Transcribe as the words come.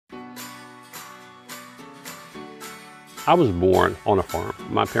I was born on a farm.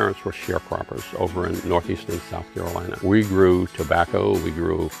 My parents were sharecroppers over in northeastern South Carolina. We grew tobacco, we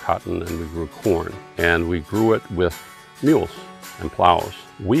grew cotton, and we grew corn. And we grew it with mules and plows.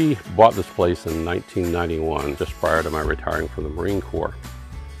 We bought this place in 1991, just prior to my retiring from the Marine Corps.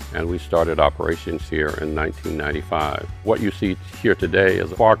 And we started operations here in 1995. What you see here today is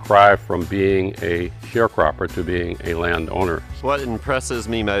a far cry from being a sharecropper to being a landowner. What impresses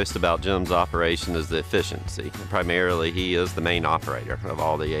me most about Jim's operation is the efficiency. Primarily, he is the main operator of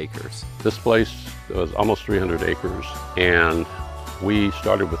all the acres. This place was almost 300 acres, and we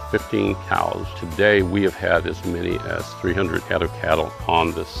started with 15 cows. Today, we have had as many as 300 head of cattle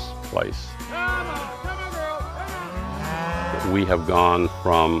on this place. We have gone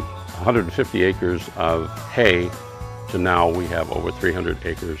from 150 acres of hay to now we have over 300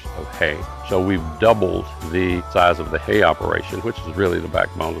 acres of hay. So we've doubled the size of the hay operation, which is really the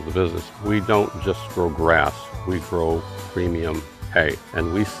backbone of the business. We don't just grow grass, we grow premium hay.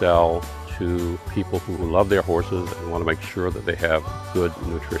 And we sell to people who love their horses and want to make sure that they have good,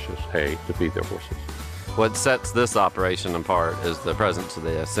 nutritious hay to feed their horses. What sets this operation apart is the presence of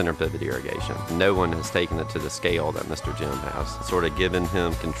the center pivot irrigation. No one has taken it to the scale that Mr. Jim has. It's sort of given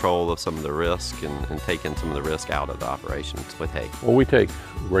him control of some of the risk and taken some of the risk out of the operations with hay. Well, we take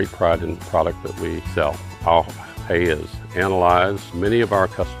great pride in the product that we sell. Our hay is analyzed. Many of our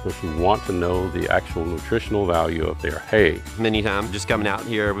customers who want to know the actual nutritional value of their hay. Many times just coming out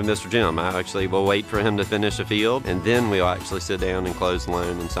here with Mr. Jim, I actually will wait for him to finish a field, and then we'll actually sit down and close the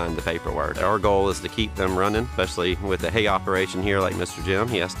loan and sign the paperwork. Our goal is to keep them running, especially with the hay operation here like Mr. Jim.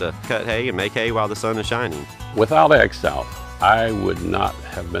 He has to cut hay and make hay while the sun is shining. Without AgSouth, I would not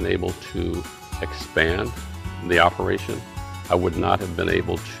have been able to expand the operation. I would not have been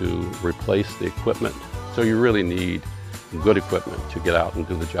able to replace the equipment. So you really need good equipment to get out and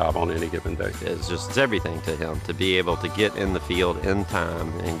do the job on any given day. It's everything to him to be able to get in the field in time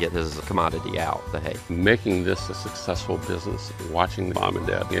and get his commodity out, the hay. Making this a successful business, watching mom and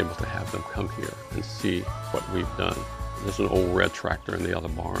dad be able to have them come here and see what we've done. There's an old red tractor in the other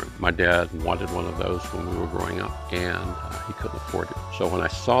barn. My dad wanted one of those when we were growing up, and he couldn't afford it. So when I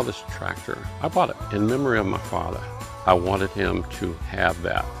saw this tractor, I bought it in memory of my father. I wanted him to have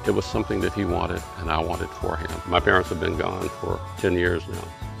that. It was something that he wanted, and I wanted for him. My parents have been gone for 10 years now,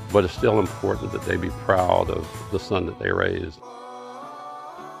 but it's still important that they be proud of the son that they raised.